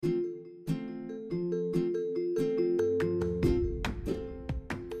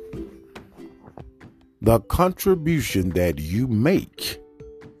The contribution that you make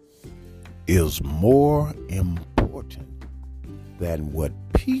is more important than what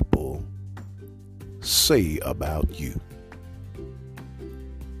people say about you.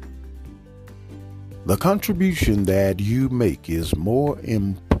 The contribution that you make is more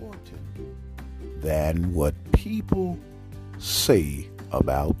important than what people say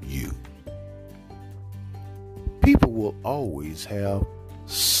about you. People will always have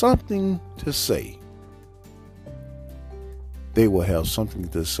something to say. They will have something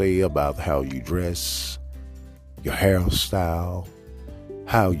to say about how you dress, your hairstyle,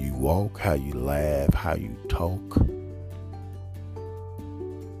 how you walk, how you laugh, how you talk.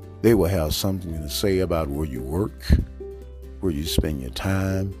 They will have something to say about where you work, where you spend your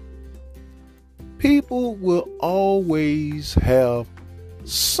time. People will always have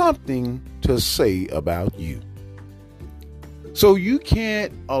something to say about you. So you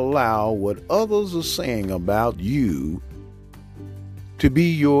can't allow what others are saying about you to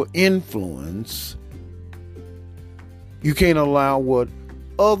be your influence. You can't allow what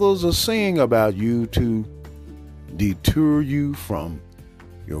others are saying about you to deter you from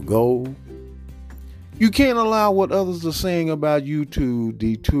your goal. You can't allow what others are saying about you to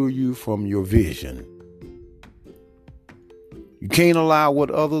deter you from your vision. You can't allow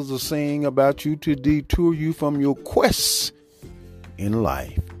what others are saying about you to deter you from your quests in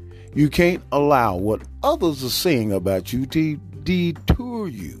life. You can't allow what others are saying about you to deter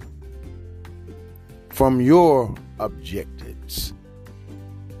you from your objectives.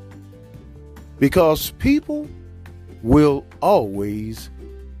 Because people will always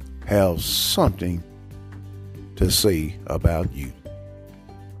have something to say about you.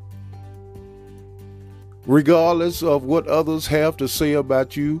 Regardless of what others have to say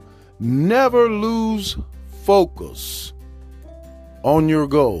about you, never lose focus on your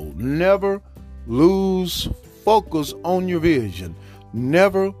goal. Never lose focus on your vision.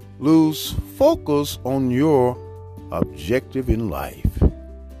 Never lose focus on your objective in life.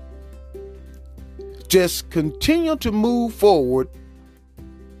 Just continue to move forward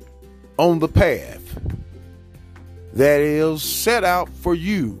on the path that is set out for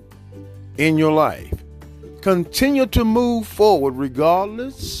you in your life. Continue to move forward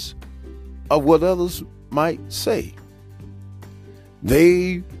regardless of what others might say.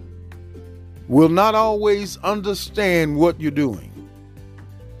 They will not always understand what you're doing.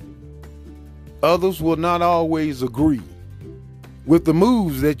 Others will not always agree with the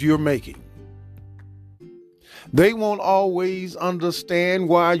moves that you're making. They won't always understand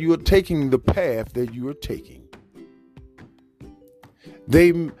why you're taking the path that you are taking.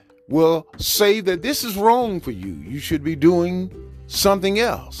 They will say that this is wrong for you. You should be doing something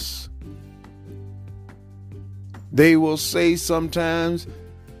else. They will say sometimes,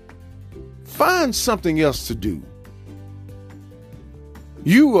 find something else to do.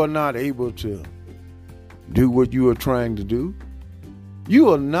 You are not able to do what you are trying to do. You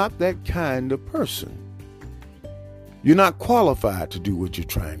are not that kind of person. You're not qualified to do what you're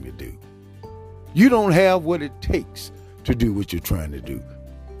trying to do. You don't have what it takes to do what you're trying to do.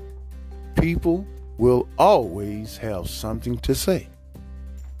 People will always have something to say.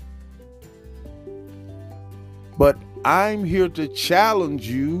 But I'm here to challenge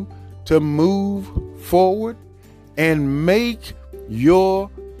you to move forward and make your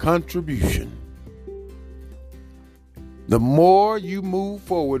contribution. The more you move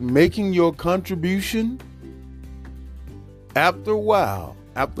forward making your contribution, after a while,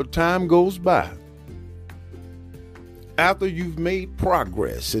 after time goes by, after you've made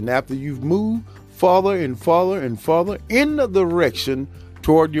progress and after you've moved farther and farther and farther in the direction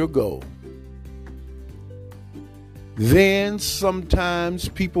toward your goal, then sometimes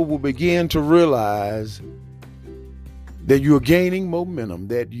people will begin to realize that you're gaining momentum,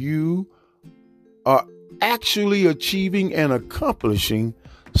 that you are actually achieving and accomplishing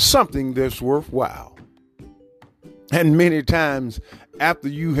something that's worthwhile. And many times after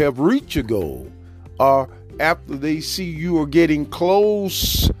you have reached your goal, or after they see you are getting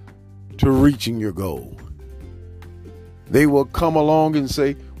close to reaching your goal, they will come along and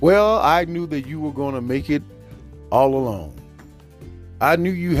say, well, I knew that you were going to make it all along. I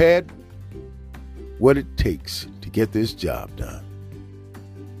knew you had what it takes to get this job done.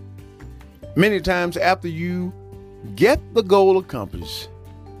 Many times after you get the goal accomplished,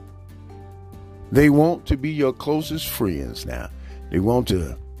 they want to be your closest friends now. They want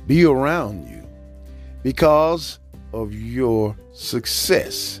to be around you because of your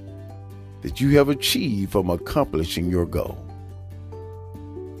success that you have achieved from accomplishing your goal.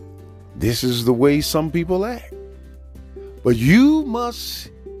 This is the way some people act. But you must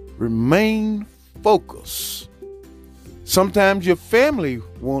remain focus. Sometimes your family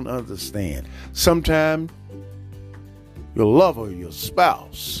won't understand. Sometimes your lover, your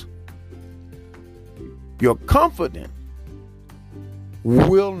spouse, your confidant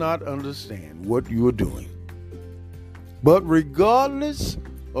will not understand what you are doing. But regardless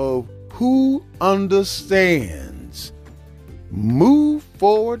of who understands, move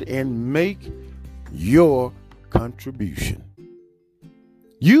forward and make your contribution.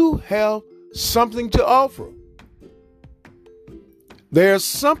 You have something to offer. There's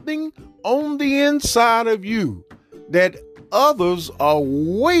something on the inside of you that others are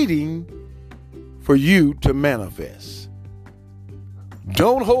waiting for you to manifest.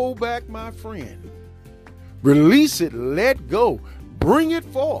 Don't hold back, my friend. Release it, let go, bring it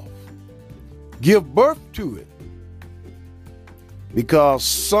forth, give birth to it, because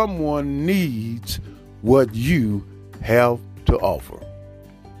someone needs what you have to offer.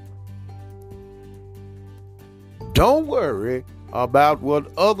 Don't worry about what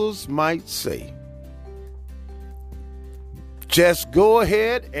others might say. Just go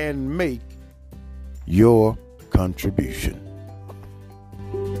ahead and make your contribution.